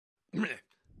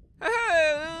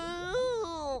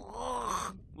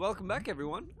Welcome back,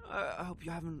 everyone. I hope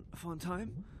you're having a fun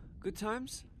time. Good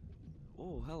times?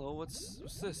 Oh, hello. What's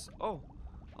this? Oh,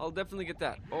 I'll definitely get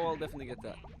that. Oh, I'll definitely get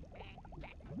that.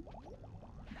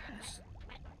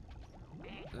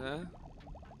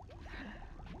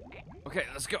 Okay,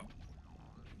 let's go.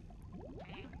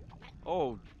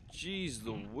 Oh, jeez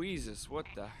Louises. What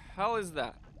the hell is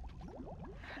that?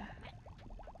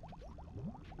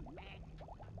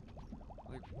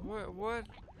 Like, what?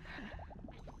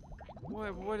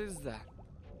 What is that?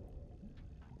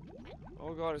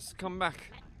 Oh god, it's come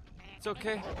back. It's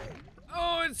okay.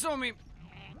 Oh, it saw me.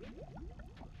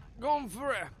 Going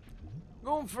for it.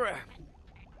 Going for it.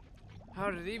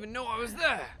 How did it even know I was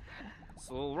there? It's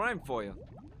a little rhyme for you.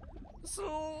 It's a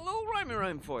little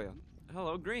rhyme for you.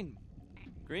 Hello, green.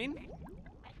 Green?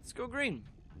 Let's go green.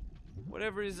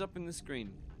 Whatever is up in this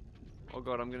green. Oh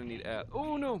god, I'm gonna need air.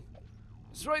 Oh no!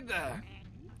 It's right there.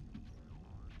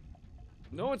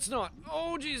 No, it's not.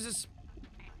 Oh, Jesus.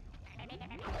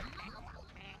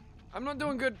 I'm not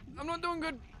doing good. I'm not doing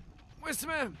good. Where's the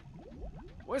man?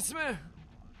 Where's the man?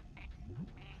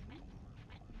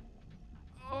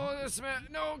 Oh, there's the man.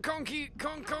 No, Conky.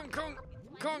 Conk.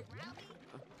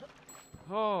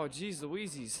 Oh, jeez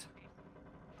Louises.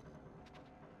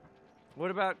 What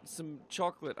about some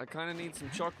chocolate? I kind of need some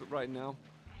chocolate right now.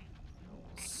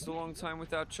 It's a long time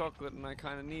without chocolate and I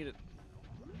kind of need it.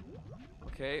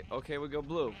 Okay, we go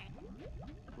blue.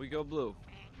 We go blue.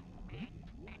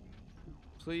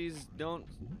 Please don't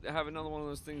have another one of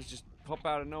those things just pop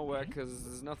out of nowhere, because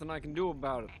there's nothing I can do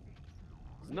about it.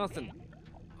 There's nothing.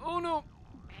 Oh no!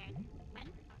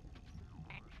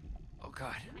 Oh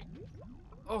god.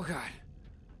 Oh god.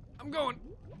 I'm going.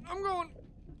 I'm going.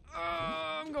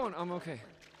 I'm okay.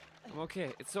 I'm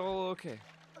okay. It's all okay.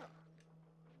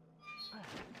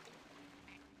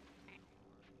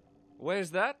 Where's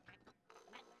that?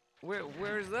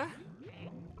 Where is that?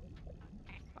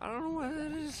 I don't know where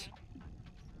that is.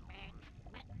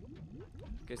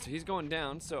 Okay, so he's going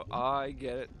down, so I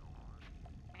get it.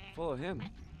 Follow him.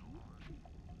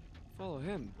 Follow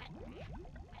him.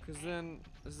 Because then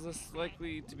there's less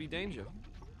likely to be danger.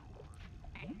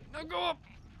 Now go up!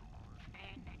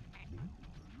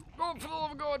 Go up for the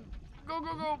love of God! Go!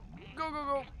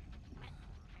 Go!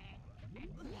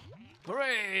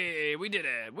 Hooray! We did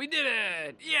it! We did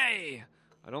it! Yay!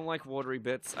 I don't like watery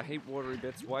bits. I hate watery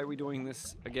bits. Why are we doing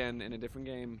this again in a different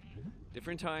game?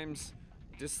 Different times.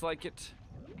 Dislike it.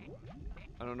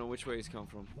 I don't know which way he's come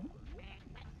from.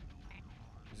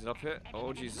 Is it up here?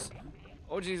 Oh, Jesus.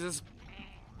 Oh, Jesus.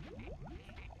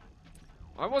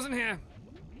 I wasn't here.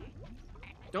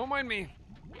 Don't mind me.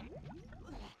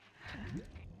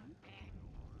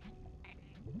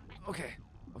 Okay.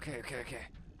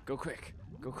 Go quick.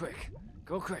 Go quick.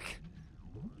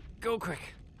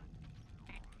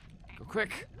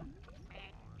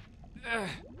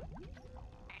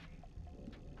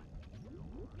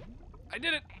 I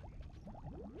did it!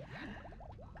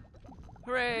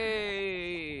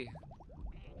 Hooray!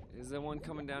 Is there one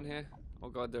coming down here? Oh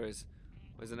god, there is.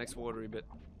 Where's the next watery bit?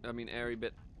 I mean, airy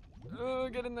bit. Oh,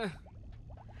 get in there!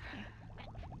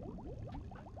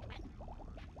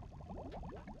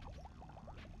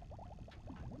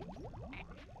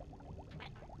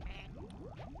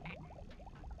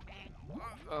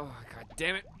 Oh, god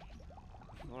damn it.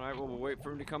 Alright, well, we'll wait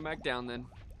for him to come back down then.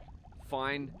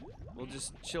 Fine. We'll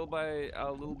just chill by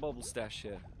our little bubble stash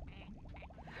here.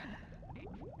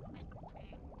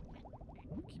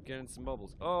 Keep getting some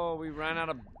bubbles. Oh, we ran out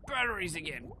of batteries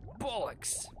again.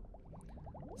 Bollocks.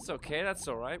 It's okay, that's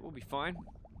alright. We'll be fine.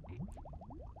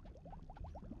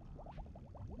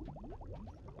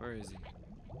 Where is he?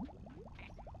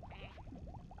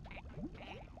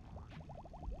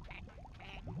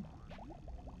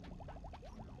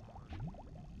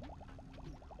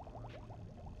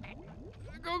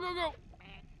 Go!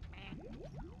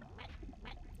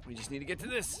 We just need to get to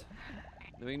this.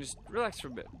 Then we can just relax for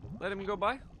a bit. Let him go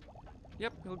by.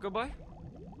 Yep, he'll go by.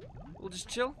 We'll just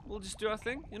chill. We'll just do our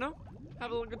thing, you know?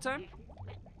 Have a little good time.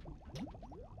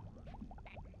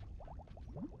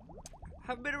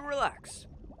 Have a bit of relax.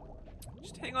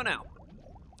 Just hang on out.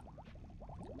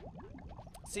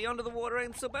 See, under the water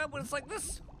ain't so bad when it's like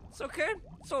this. It's okay.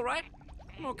 It's alright.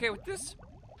 I'm okay with this.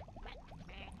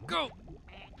 Go!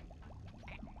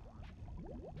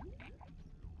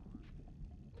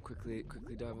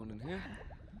 Quickly dive on in here.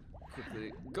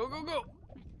 Quickly. Go!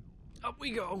 Up we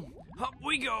go! Up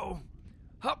we go!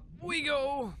 Up we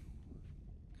go!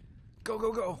 Go!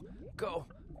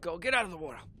 Get out of the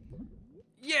water!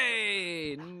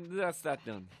 Yay! That's that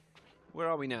done. Where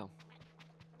are we now?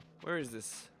 Where is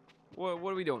this? What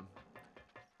are we doing?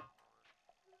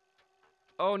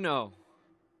 Oh no.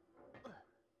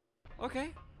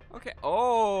 Okay. Okay.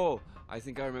 Oh, I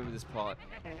think I remember this part.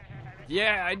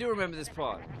 Yeah, I do remember this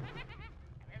part.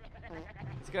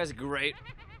 These guys are great.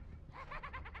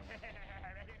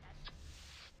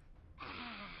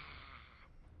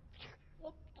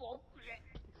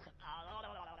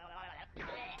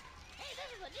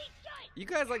 You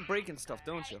guys like breaking stuff,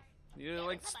 don't you? You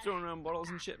like throwing around bottles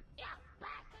and shit.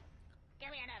 Give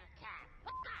me another time.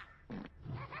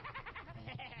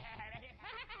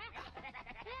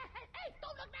 Hey,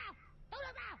 don't look now! Don't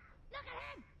look now! Look at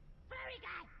him! Furry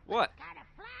Guy! What? Kind of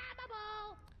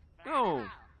flammable! No. Oh,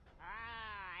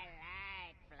 I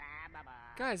like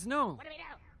flammable. Guys, no. What do we do?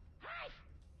 Hide!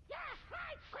 Yeah,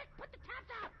 hide! Quick, put the tops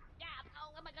out! Yeah,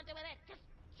 oh, what am I gonna do with it? Just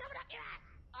shove it up your ass!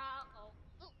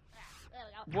 Oh. Ooh, there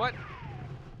we go. What?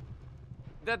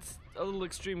 That's a little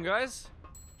extreme, guys.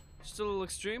 Just a little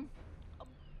extreme.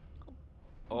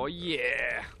 Oh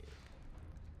yeah.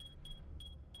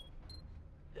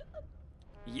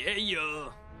 Yeah.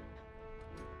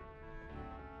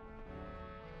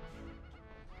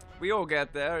 We all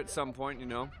get there at some point, you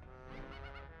know.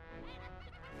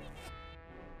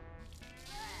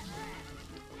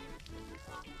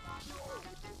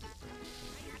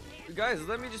 Guys,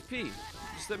 let me just pee.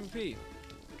 Just let me pee.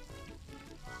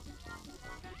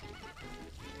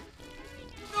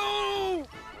 No!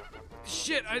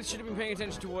 Shit, I should have been paying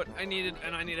attention to what I needed,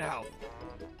 and I needed health.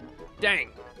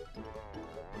 Dang.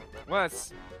 Well,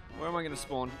 where am I gonna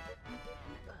spawn?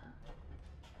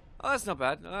 Oh, that's not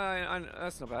bad.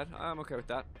 That's not bad. I'm okay with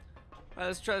that. Alright,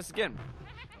 let's try this again.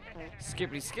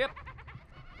 Skippity skip.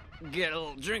 Get a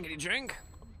little drinkity drink.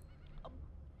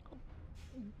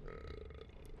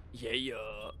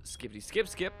 Yeah. Skippity skip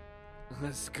skip.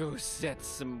 Let's go set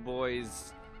some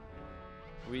boys.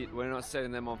 We're not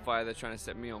setting them on fire. They're trying to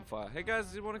set me on fire. Hey guys,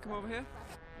 do you want to come over here?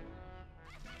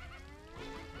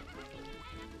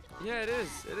 Yeah, it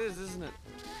is. It is, isn't it?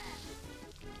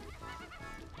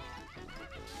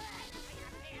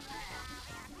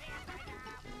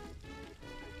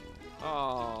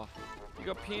 Oh, you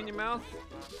got pee in your mouth?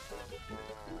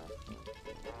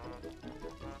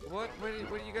 What? Where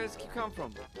do you guys keep coming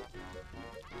from?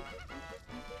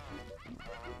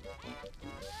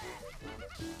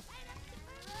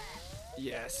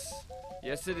 Yes.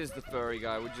 Yes, it is the furry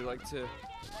guy. Would you like to...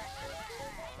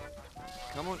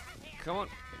 Come on. Come on.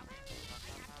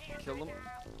 Kill them.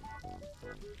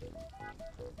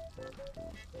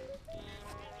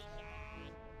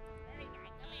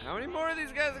 How many more of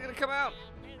these guys are gonna come out?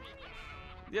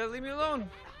 Yeah, leave me alone.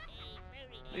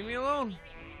 Leave me alone.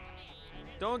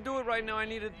 Don't do it right now. I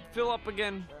need to fill up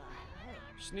again.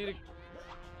 Just need to...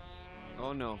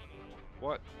 Oh no.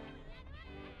 What?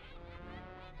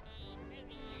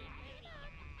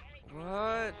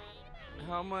 What?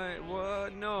 How am I?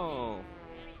 What? No.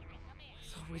 I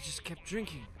thought we just kept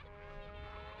drinking.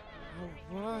 Oh,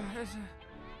 what?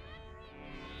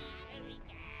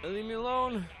 Leave me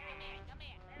alone.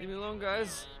 Leave me alone,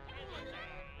 guys.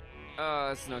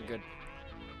 That's not good.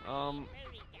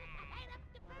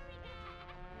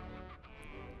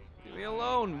 Leave me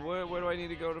alone. Where do I need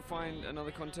to go to find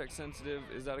another context sensitive?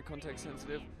 Is that a context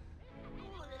sensitive?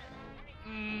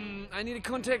 I need a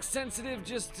context sensitive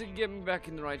just to get me back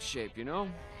in the right shape, you know?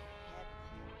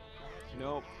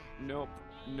 Nope. Nope.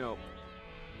 Nope.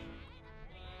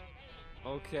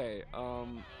 Okay,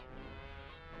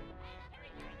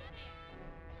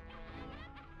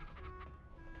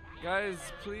 guys,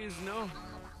 please, no.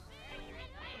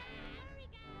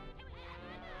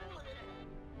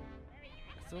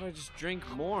 I thought I just drank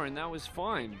more and that was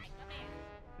fine.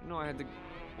 No, I had to...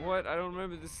 What? I don't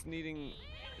remember this needing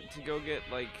to go get,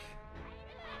 like,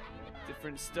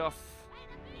 different stuff.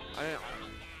 I don't...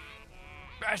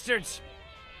 Bastards!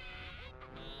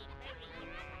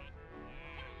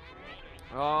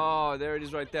 Oh, there it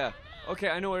is right there. Okay,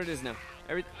 I know where it is now.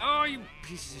 Oh, you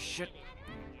pieces of shit.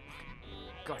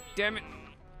 God damn it.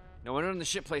 No, we're not in the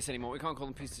shit place anymore. We can't call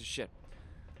them pieces of shit.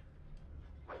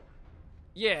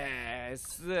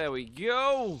 Yes, there we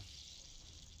go.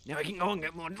 Now I can go and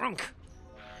get more drunk.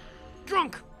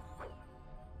 Drunk!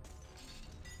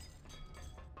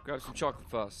 Grab some chocolate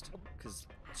first, because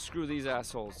screw these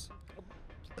assholes.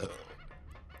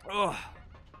 Ugh.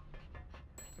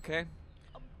 Okay.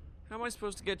 How am I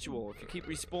supposed to get you all if you keep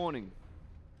respawning?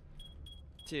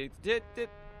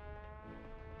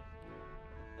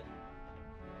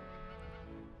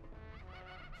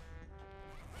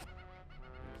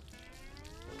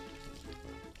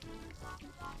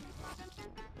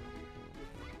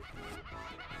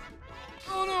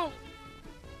 Oh no!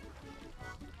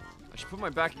 I should put my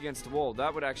back against the wall.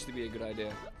 That would actually be a good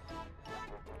idea.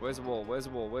 Where's the wall? Where's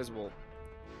the wall? Where's the wall?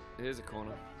 Here's a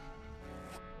corner.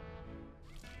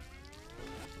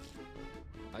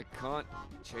 I can't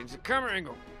change the camera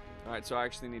angle. Alright, so I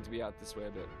actually need to be out this way a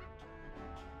bit.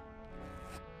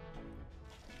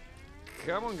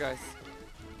 Come on, guys.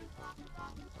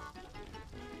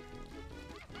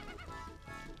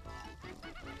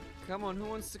 Come on, who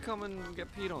wants to come and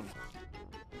get peed on?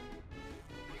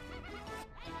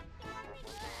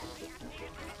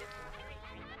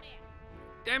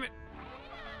 Damn it!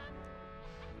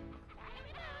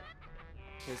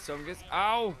 Okay, so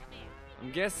I'm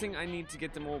guessing I need to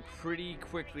get them all pretty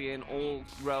quickly and all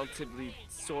relatively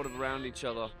sort of around each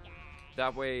other.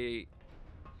 That way,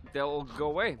 they'll all go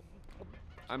away.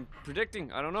 I'm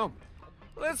predicting. I don't know.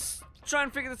 Let's try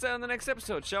and figure this out in the next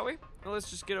episode, shall we? Well,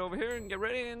 let's just get over here and get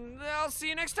ready, and I'll see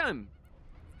you next time.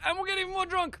 And we'll get even more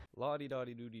drunk. La di da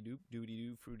di doody doop doody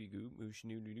doo fruity goop moosh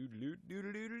noo doo doo doo doo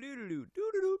doo doo doo doo doo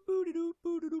doo doo doo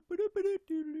doo doo doo.